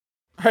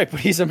 Right, but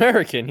he's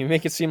American. You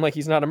make it seem like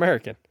he's not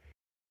American.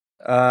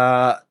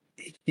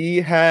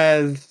 He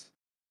has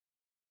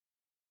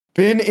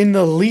been in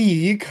the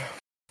league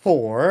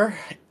for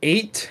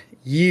 8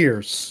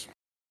 years.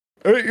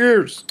 8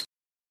 years.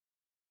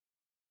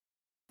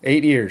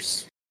 8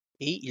 years.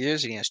 8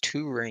 years and he has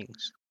 2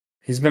 rings.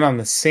 He's been on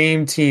the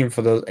same team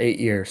for those 8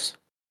 years.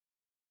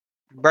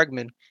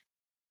 Bregman.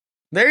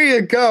 There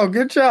you go.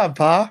 Good job,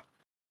 Pa.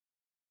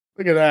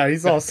 Look at that.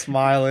 He's all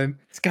smiling.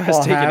 This guy's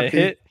all taking happy. a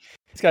hit.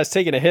 This guy's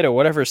taking a hit of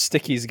whatever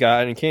stick he's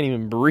got and can't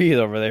even breathe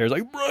over there. He's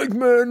like,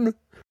 Bregman.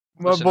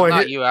 Listen, I'm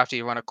not you after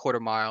you run a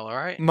quarter mile, all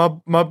right?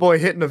 My boy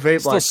hitting the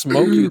vape Still like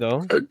smoke you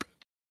though.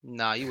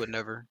 Nah, you would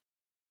never.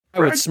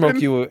 I would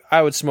smoke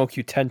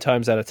you 10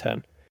 times out of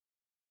 10.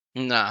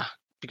 Nah,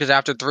 because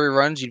after 3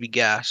 runs, you'd be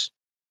gassed.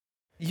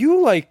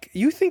 You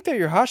think that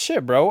you're hot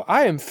shit, bro.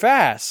 I am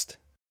fast.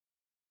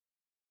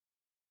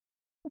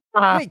 You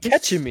ain't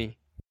catching me.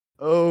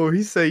 Oh,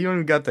 he said you don't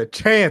even got the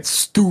chance,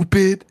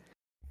 stupid.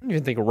 I don't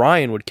even think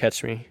Ryan would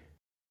catch me.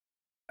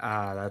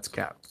 That's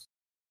cap.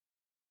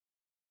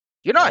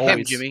 You're not him,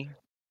 Always. Jimmy.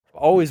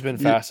 Always been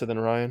faster than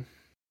Ryan.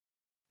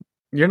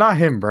 You're not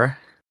him, bruh.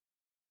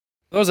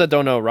 Those that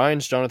don't know,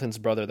 Ryan's Jonathan's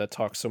brother that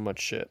talks so much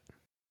shit.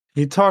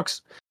 He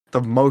talks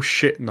the most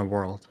shit in the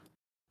world.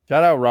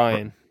 Shout out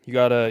Ryan. You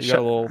got a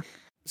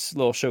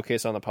little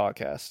showcase on the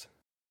podcast.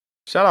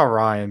 Shout out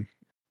Ryan.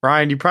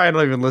 Ryan, you probably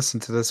don't even listen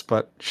to this,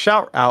 but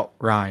shout out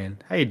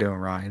Ryan. How you doing,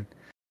 Ryan?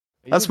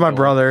 That's my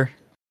brother.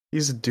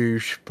 He's a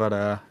douche,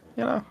 but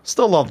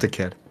still love the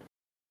kid.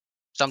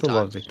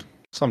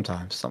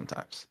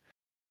 Sometimes.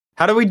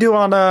 How did we do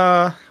on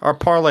our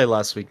parlay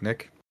last week,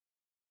 Nick?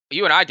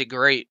 You and I did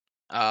great.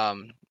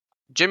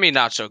 Jimmy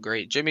not so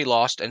great. Jimmy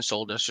lost and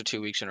sold us for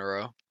 2 weeks in a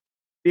row.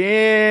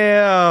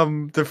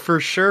 Damn, the for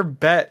sure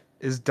bet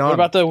is done.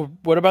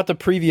 What about the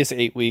previous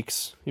 8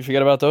 weeks? You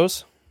forget about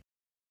those?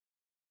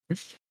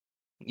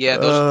 Yeah,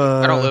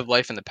 those. I don't live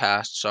life in the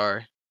past.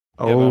 Sorry.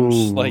 Yeah, but I'm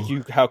just like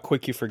you. How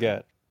quick you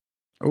forget.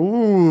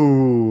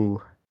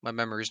 Ooh. My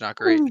memory's not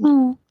great.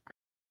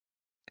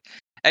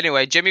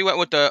 Anyway, Jimmy went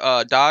with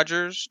the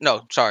Dodgers.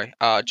 No, sorry.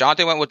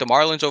 Jonathan went with the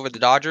Marlins over the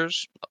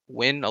Dodgers.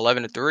 Win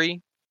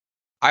 11-3.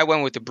 I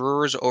went with the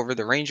Brewers over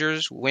the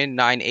Rangers. Win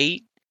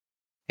 9-8.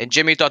 And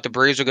Jimmy thought the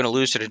Braves were going to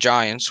lose to the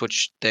Giants,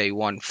 which they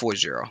won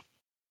 4-0.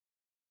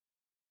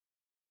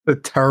 A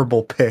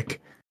terrible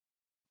pick.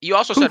 You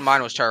also said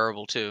mine was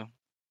terrible, too.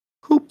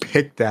 Who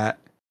picked that?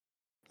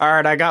 All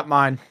right, I got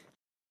mine.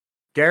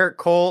 Garrett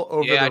Cole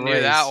over the Rays. Yeah, I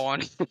knew that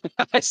one.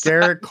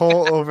 Garrett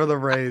Cole over the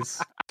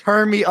Rays.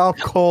 Turn me up,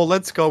 Cole.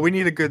 Let's go. We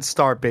need a good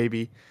start,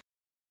 baby.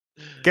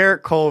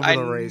 Garrett Cole over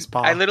the Rays,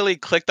 Paul. I literally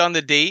clicked on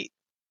the date,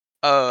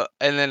 and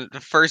then the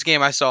first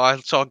game I saw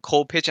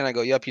Cole pitch, and I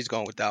go, yep, he's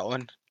going with that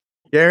one.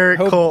 Garrett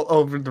Cole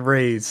over the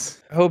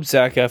Rays. I hope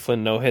Zach Eflin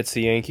no-hits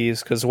the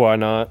Yankees, because why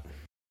not?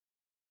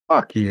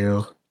 Fuck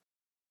you.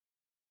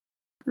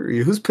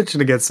 Who's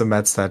pitching against the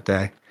Mets that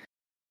day?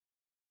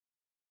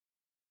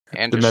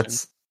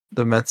 Anderson.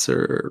 The Mets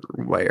are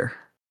where?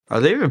 Are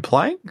they even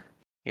playing?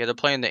 Yeah, they're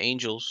playing the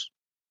Angels.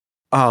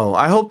 Oh,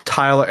 I hope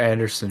Tyler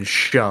Anderson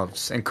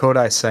shoves and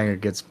Kodai Senga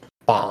gets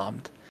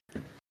bombed. I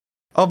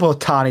hope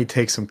Ohtani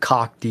takes him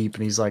cock deep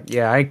and he's like,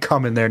 yeah, I ain't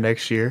coming there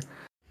next year.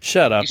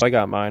 Shut up, I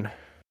got mine.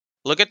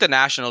 Look at the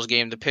Nationals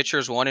game. The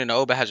pitcher's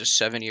 1-0, but has a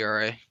 7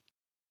 ERA.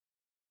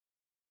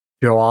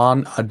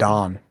 Joan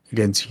Adon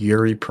against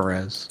Yuri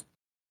Perez.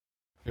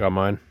 I got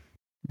mine.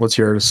 What's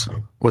yours,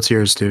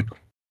 dude?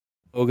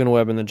 Logan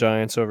Webb and the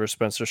Giants over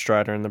Spencer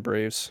Strider and the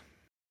Braves.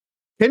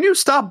 Can you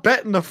stop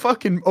betting the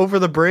fucking over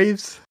the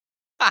Braves?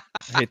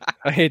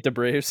 I hate the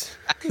Braves.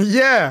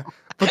 Yeah,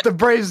 but the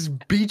Braves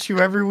beat you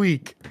every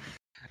week.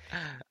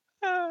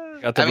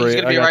 He's going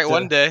to be right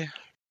one day.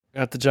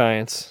 Got the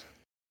Giants.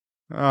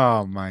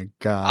 Oh, my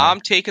God.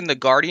 I'm taking the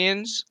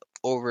Guardians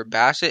over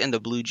Bassett and the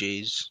Blue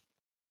Jays.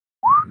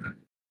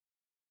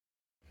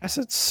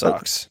 Bassett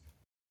sucks.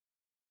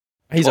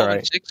 He's all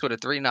right. 6 with a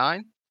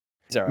 3.9.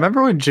 He's all right.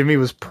 Remember when Jimmy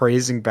was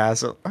praising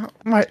Bassett? Oh,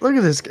 my, look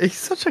at this. He's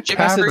such a capper,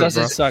 Bassett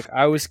doesn't bro. suck.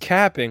 I was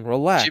capping.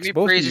 Relax. Jimmy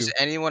both praises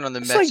anyone on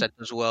the Mets that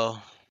does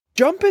well.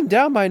 Jumping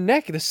down my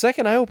neck the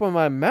second I open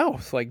my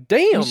mouth. Like,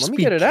 damn, let me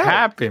get it out.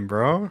 Capping,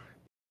 bro.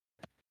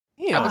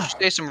 Damn. How about you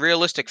say some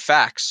realistic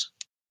facts?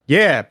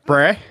 Yeah,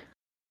 bruh.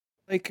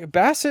 Like,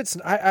 Bassett's,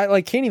 I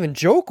like can't even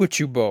joke with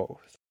you both.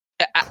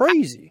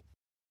 Crazy.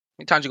 How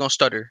many times you gonna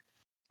stutter?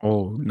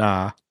 Oh,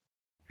 nah.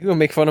 You gonna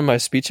make fun of my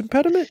speech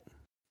impediment?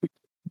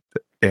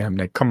 Damn,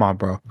 Nick. Come on,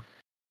 bro.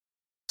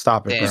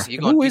 Stop it, Damn,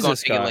 bro. you gonna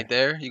take it like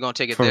there? You gonna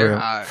take it For there? real.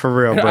 Right. For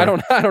real, bro.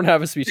 I don't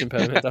have a speech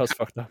impediment. That was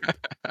fucked up.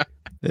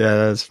 Yeah,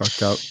 that's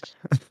fucked up.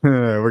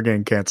 We're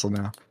getting canceled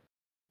now.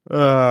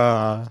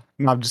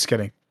 No, I'm just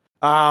kidding.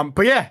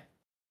 But yeah,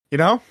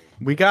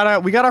 we got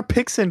our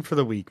picks in for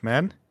the week,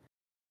 man.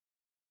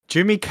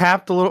 Jimmy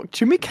capped a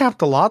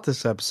lot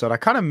this episode. I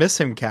kind of miss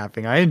him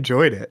capping. I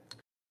enjoyed it.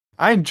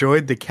 I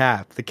enjoyed the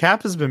cap. The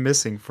cap has been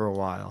missing for a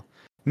while.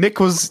 Nick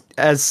was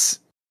as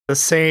the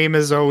same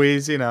as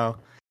always,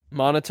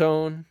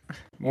 Monotone,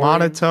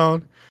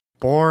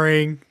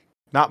 boring,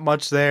 not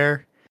much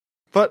there.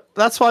 But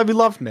that's why we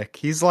love Nick.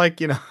 He's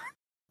like,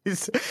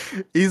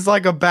 he's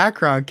like a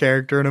background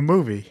character in a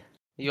movie.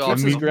 You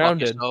also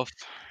grounded. yourself.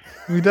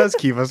 He does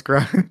keep us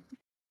grounded.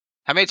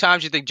 How many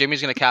times do you think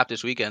Jimmy's gonna cap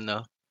this weekend,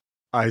 though?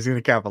 He's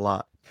gonna cap a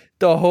lot.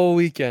 The whole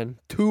weekend,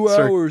 2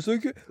 hours. We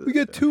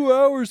get 2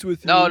 hours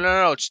with you.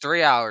 No. It's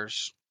 3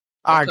 hours.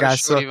 All right,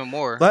 guys. So even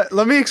more.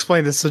 Let me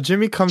explain this. So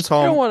Jimmy comes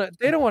home.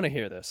 They don't want to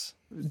hear this.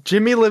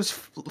 Jimmy lives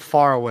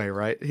far away,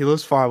 right? He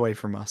lives far away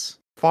from us.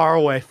 Far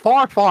away,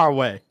 far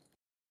away.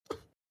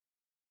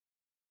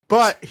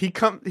 But he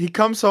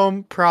comes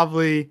home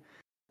probably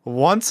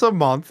once a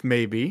month,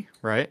 maybe,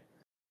 right?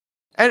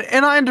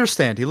 And I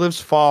understand he lives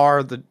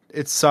far.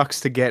 It sucks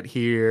to get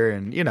here,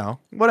 and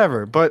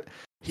whatever. But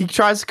he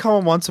tries to come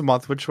home once a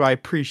month, which I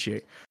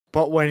appreciate.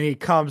 But when he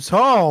comes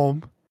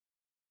home,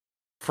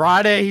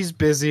 Friday he's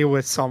busy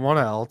with someone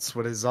else,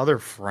 with his other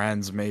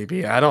friends,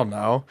 maybe. I don't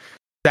know.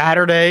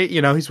 Saturday,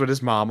 he's with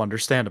his mom.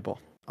 Understandable,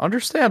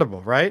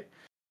 right?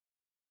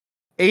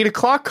 8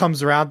 o'clock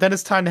comes around, then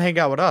it's time to hang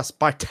out with us.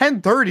 By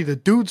 10:30, the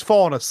dude's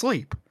falling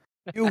asleep.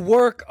 You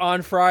work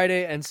on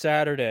Friday and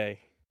Saturday.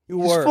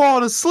 He's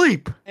falling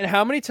asleep. And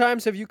how many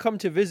times have you come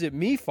to visit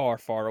me far,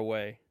 far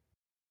away?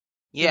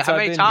 Yeah, how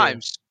many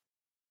times?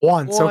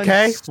 Once,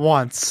 okay?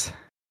 Once.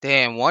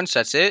 Damn, once,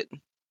 that's it?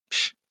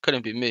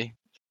 Couldn't be me.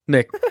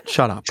 Nick,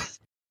 shut up. It's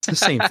the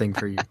same thing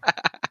for you.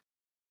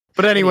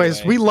 But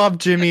anyways, we love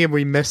Jimmy and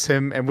we miss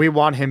him and we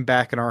want him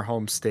back in our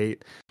home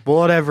state.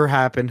 Will it ever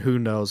happen? Who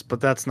knows? But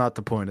that's not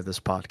the point of this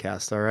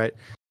podcast, all right?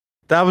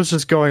 That was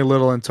just going a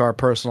little into our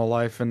personal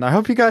life, and I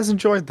hope you guys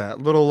enjoyed that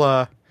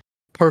little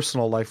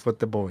personal life with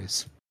the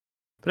boys.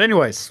 But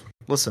anyways,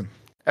 listen,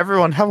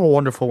 everyone have a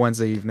wonderful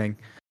Wednesday evening.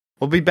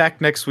 We'll be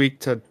back next week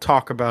to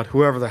talk about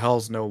whoever the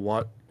hell's know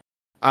what.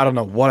 I don't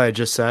know what I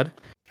just said.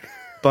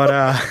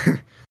 But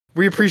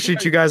we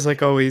appreciate you guys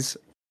like always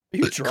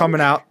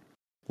coming out.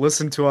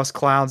 Listen to us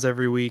clowns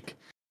every week.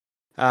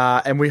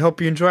 And we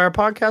hope you enjoy our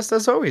podcast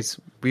as always.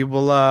 We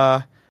will,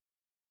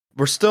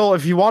 we're still,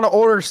 if you want to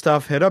order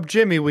stuff, hit up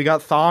Jimmy. We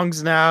got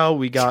thongs now.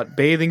 We got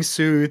bathing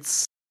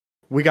suits.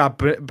 We got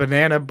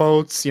banana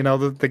boats,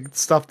 the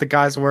stuff the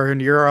guys wear in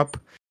Europe.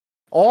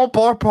 All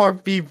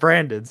Ballpark Beef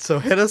branded. So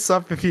hit us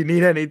up if you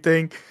need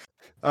anything.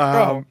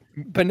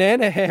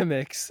 Banana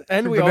hammocks.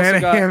 And we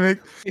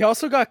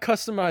also got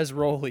customized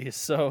rollies.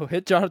 So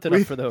hit Jonathan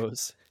up for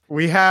those.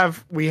 We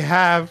have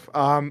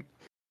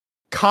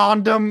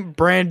condom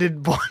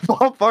branded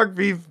Ballpark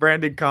Beef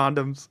branded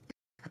condoms.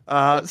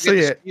 So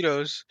yeah,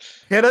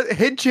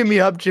 hit Jimmy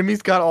up.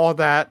 Jimmy's got all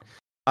that.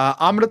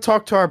 I'm gonna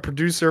talk to our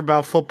producer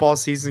about football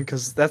season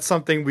because that's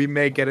something we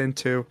may get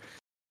into.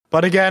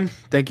 But again,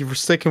 thank you for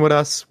sticking with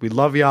us. We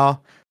love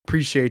y'all.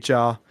 Appreciate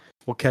y'all.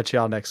 We'll catch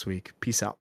y'all next week. Peace out.